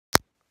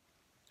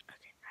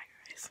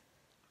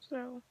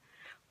So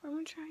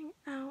I'm trying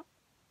out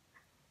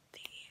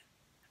the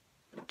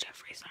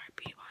Jeffree Star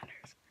Beauty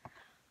Blenders.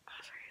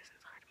 Sorry, this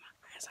is hard to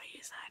mouth, as I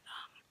use that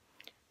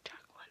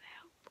chocolate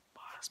help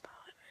boss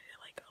palette. I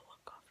did like a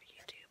look off of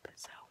YouTube.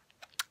 So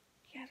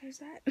yeah, there's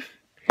that.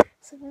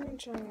 So we're gonna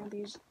try out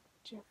these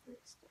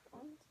Jeffree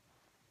Star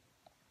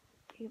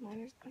Beauty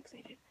Blenders. I'm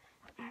excited.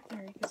 I have to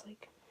hurry because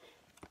like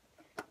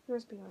the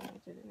recipe I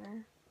did in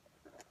there.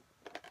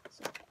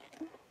 So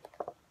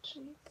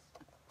jeez.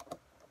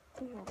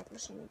 I think I'll get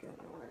this one to go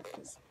nowhere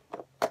because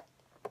I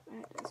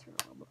had this for a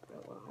little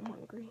bit while I'm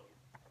hungry.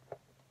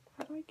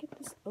 How do I get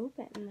this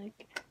open?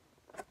 Like,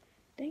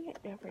 dang it,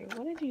 Jeffree,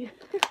 what did you...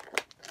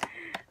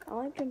 I'm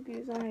like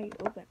confused on how you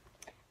open.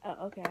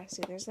 Oh, okay, I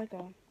see. There's like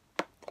a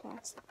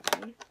plastic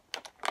thing.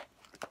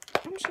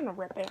 I'm just gonna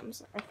rip it, I'm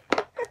sorry.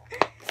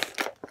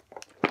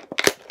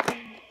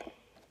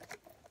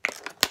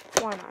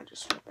 Why not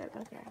just rip it?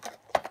 Okay.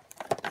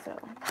 So,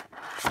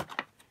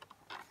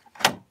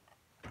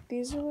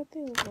 these are what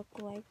they look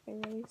like.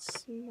 They're really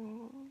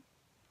small.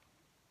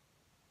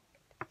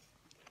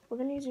 We're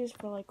gonna use these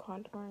for like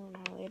contouring and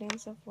highlighting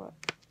and stuff.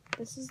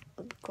 This is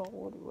the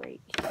gold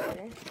right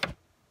here.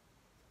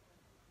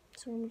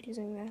 So I'm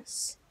using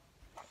this.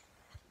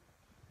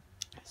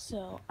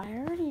 So I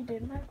already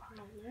did my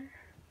primer.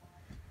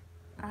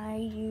 I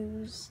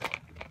used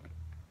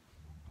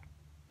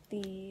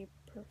the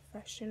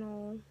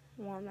professional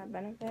one at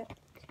Benefit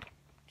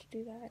to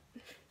do that.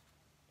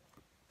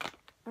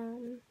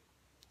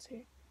 So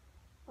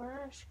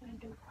we're just gonna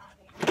do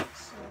powder.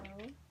 So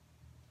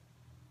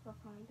for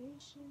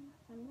foundation,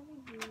 I'm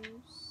gonna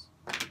use.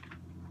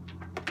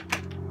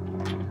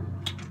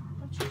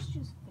 Let's just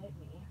use Fit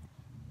Me.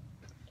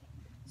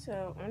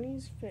 So I'm gonna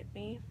use Fit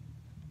Me.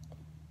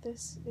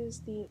 This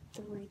is the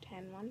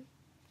 310 one.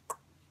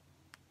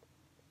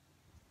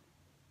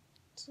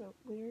 So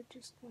we're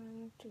just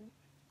going to.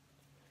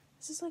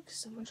 This is like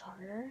so much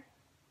harder.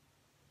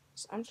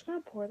 So I'm just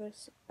gonna pour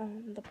this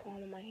on the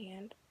palm of my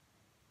hand,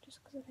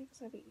 just because I think it's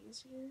gonna be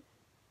easier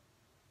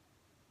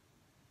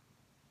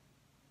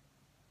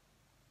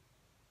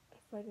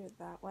if I do it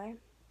that way.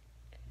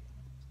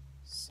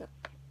 So.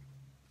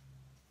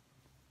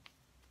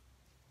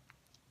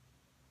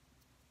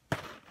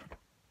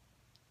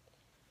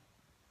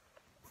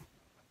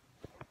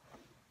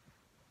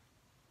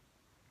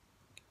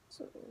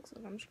 So it looks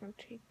like I'm just gonna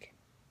take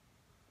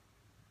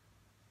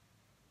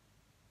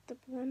the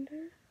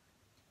blender,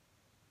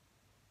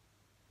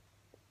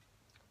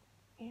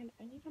 and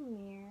I need a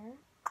mirror.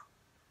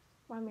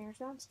 My mirror's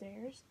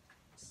downstairs,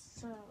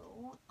 so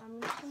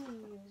I'm just gonna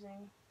be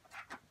using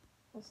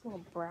this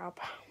little brow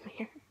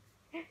powder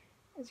mirror.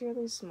 It's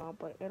really small,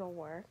 but it'll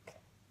work.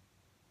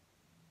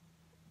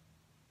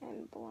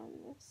 And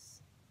blend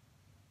this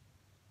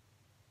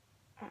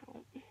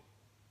out.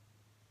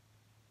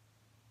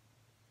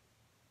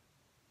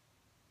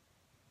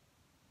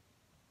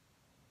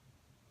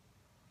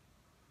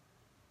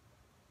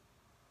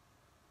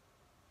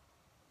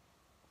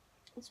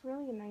 It's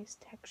really a nice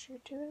texture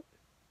to it.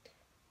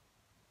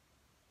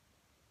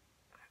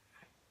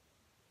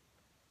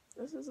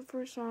 This is the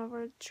first time I've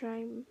ever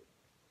tried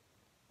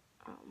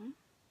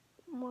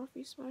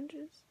Morphe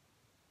sponges.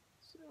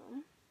 So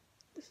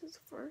this is the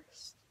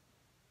first.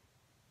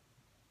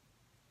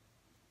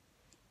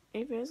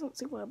 If you guys don't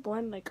see why I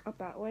blend like up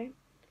that way,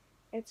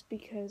 it's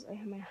because I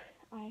have my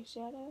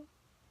eyeshadow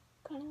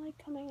kind of like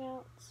coming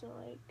out. So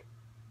like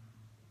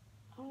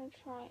I want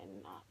to try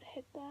and not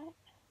hit that.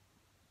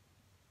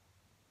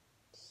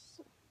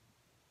 So,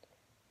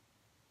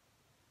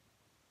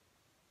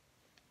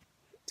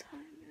 what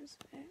time is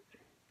it?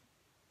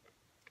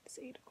 It's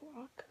 8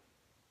 o'clock.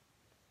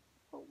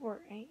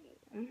 Or 8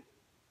 a.m.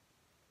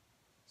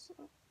 So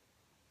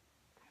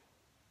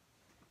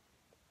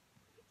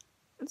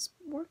it's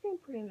working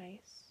pretty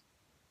nice.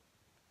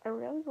 I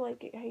really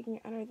like it how you can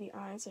get under the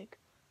eyes like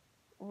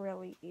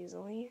really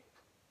easily.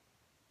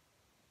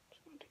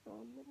 Just want to take a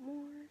little bit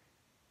more.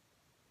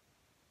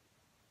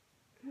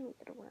 And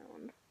get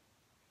around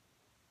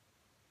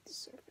the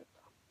surface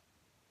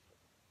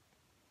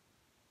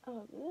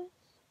of this.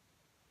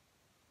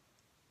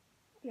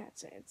 And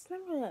that's it. It's not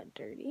really that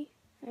dirty.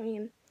 I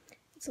mean,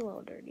 it's a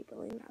little dirty, but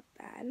like not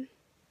bad.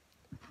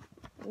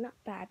 Not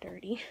bad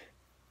dirty.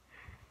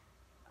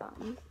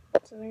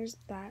 So there's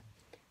that.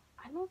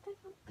 I don't think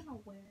I'm gonna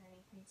wear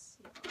any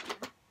concealer.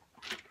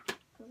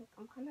 Cause like,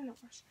 I'm kind of not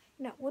rushing.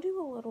 Now we'll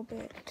do a little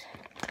bit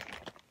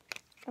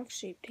of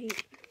Shape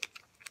Tape.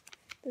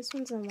 This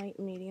one's a light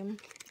medium.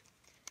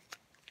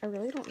 I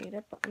really don't need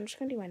it, but I'm just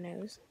gonna do my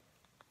nose.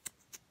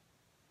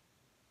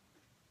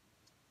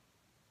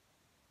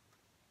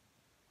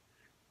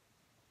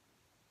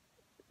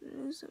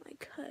 Nose and my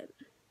cut.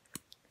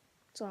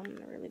 That's all I'm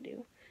gonna really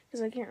do.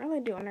 Because I can't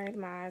really do underneath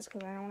my eyes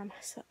because I don't want to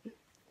mess up.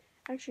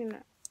 Actually,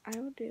 no. I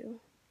will do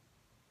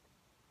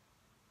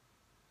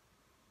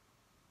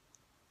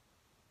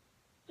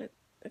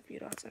a few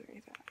dots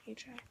underneath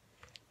each eye.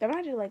 Then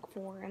I do like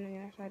 4 and then the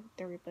other side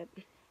 3, but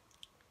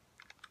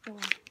oh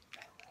well.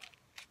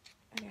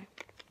 Okay.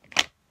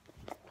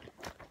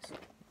 So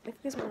if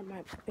you guys want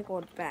my big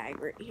old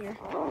bag right here,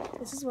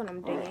 this is what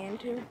I'm digging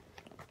into.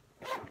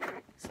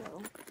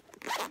 So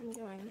I'm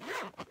going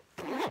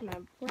to my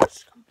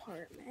brush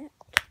compartment.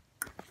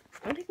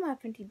 I'm gonna take my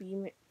Fenty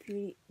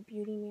Beauty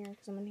mirror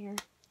because I'm in here.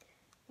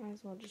 Might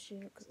as well just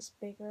use it because it's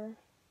bigger.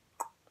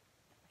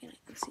 And I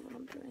can see what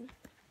I'm doing.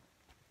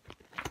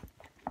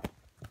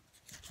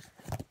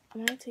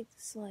 I'm gonna take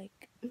this,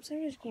 like, I'm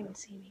sorry you can't even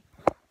see me.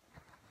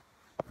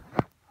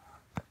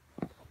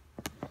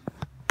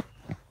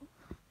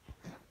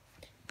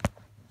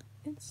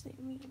 It's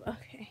me.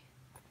 Okay.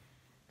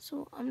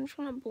 So I'm just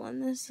gonna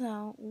blend this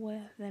out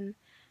with an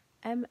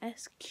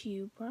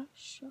MSQ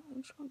brush. So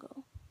I'm just gonna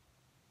go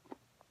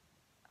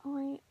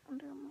right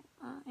under my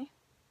eye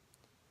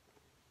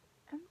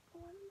and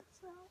blend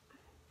this out.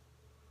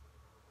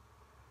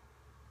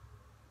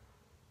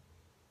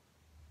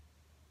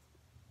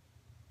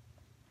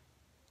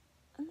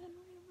 And then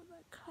right over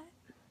that cut.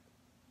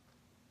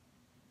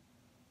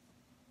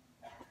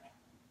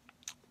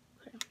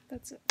 Okay,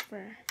 that's it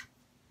for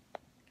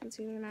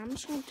concealer. Now I'm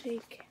just gonna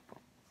take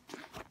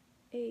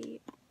a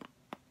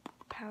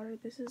powder.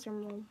 This is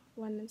Rimmel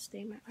Blend and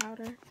Stay Matte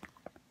powder.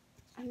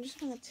 I'm just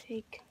gonna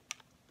take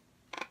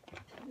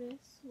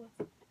this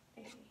with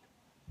a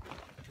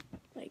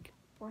like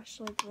brush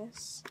like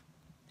this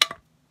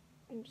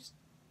and just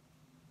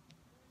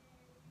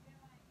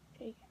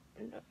take it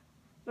and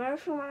brush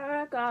for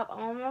my makeup.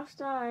 Almost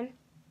done.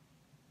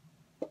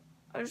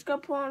 I'm just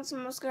gonna pull on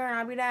some mascara and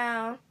I'll be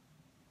down.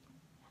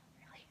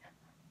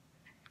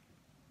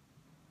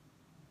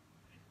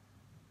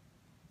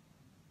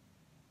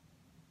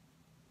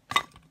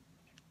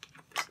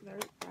 So there,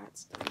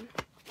 that's done.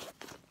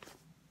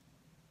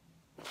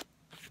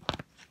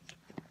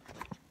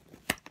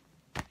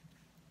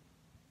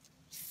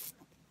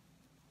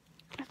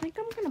 I think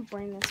I'm gonna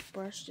bring this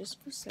brush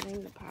just for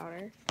setting the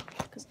powder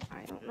because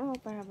I don't know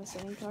if I have a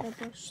setting powder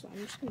brush, so I'm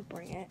just gonna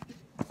bring it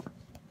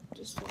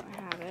just so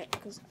I have it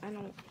because I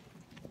don't.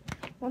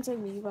 Once I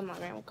leave, I'm not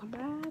gonna come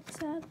back,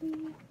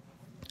 sadly.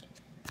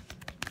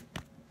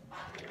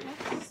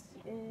 Next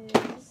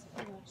is,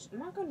 I'm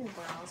not gonna do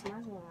brows, might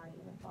as well not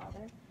even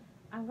bother.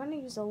 I'm gonna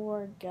use a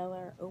Laura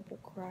Geller Opal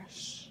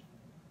Crush.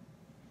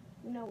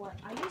 You know what?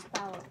 I use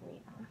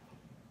Ballerina.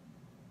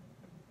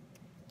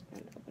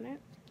 And open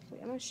it. Wait,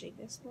 I'm gonna shake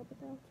this a little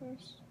bit though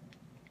first.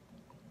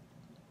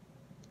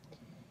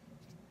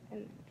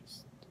 And then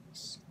just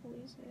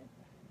squeeze it.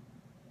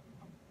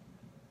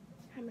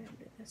 How am I gonna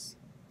do this?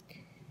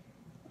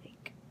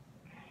 Like,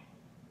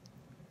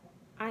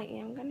 I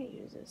am gonna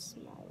use a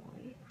small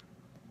one.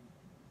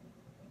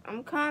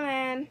 I'm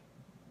coming.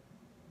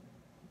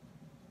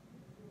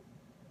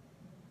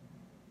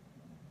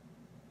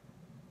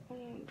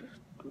 And just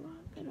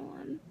drop it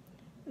on.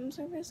 I'm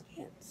sorry I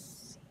can't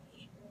see.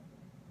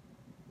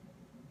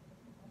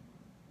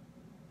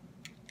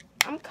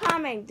 I'm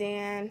coming,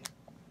 Dan.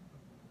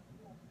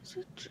 Is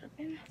it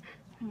dripping?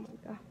 Oh my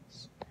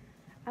gosh.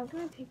 I'm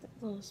gonna take that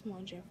little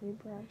small Jeffree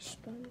brush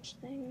sponge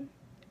thing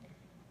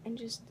and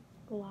just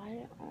glide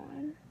it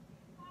on.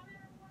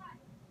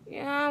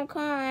 Yeah, I'm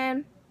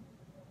coming.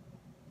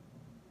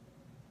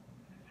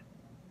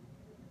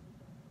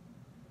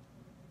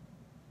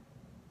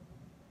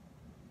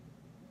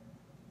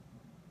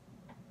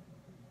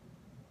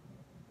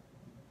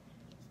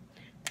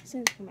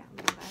 Since come out,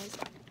 guys.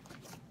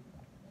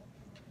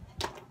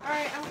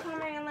 Alright, I'm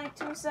coming in like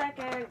 2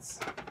 seconds.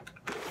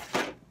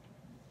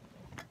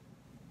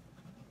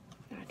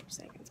 Not 2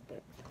 seconds,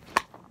 but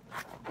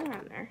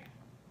around there.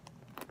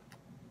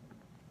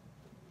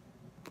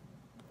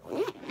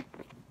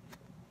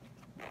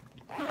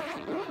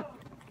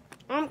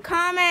 I'm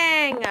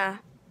coming!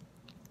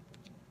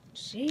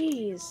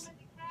 Jeez.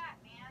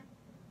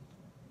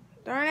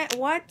 Darn it,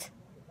 what?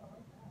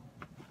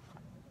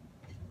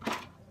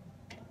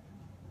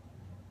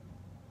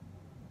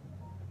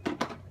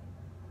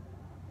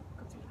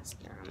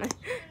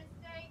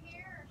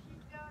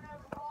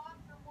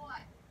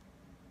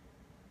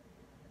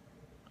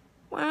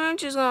 Why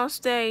aren't you gonna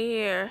stay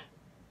here?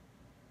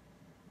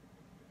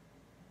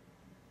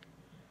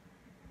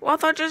 Well, I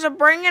thought you were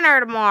bringing her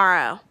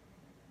tomorrow.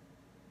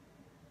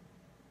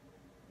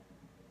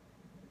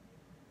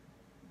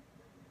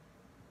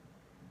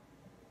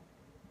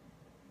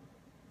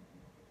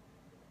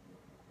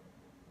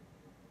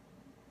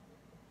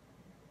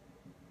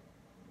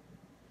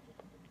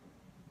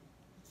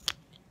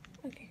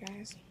 Okay,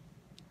 guys.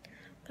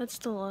 That's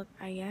the look,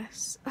 I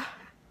guess.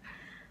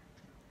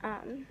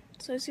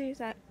 So see you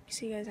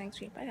guys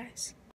next week. Bye, guys.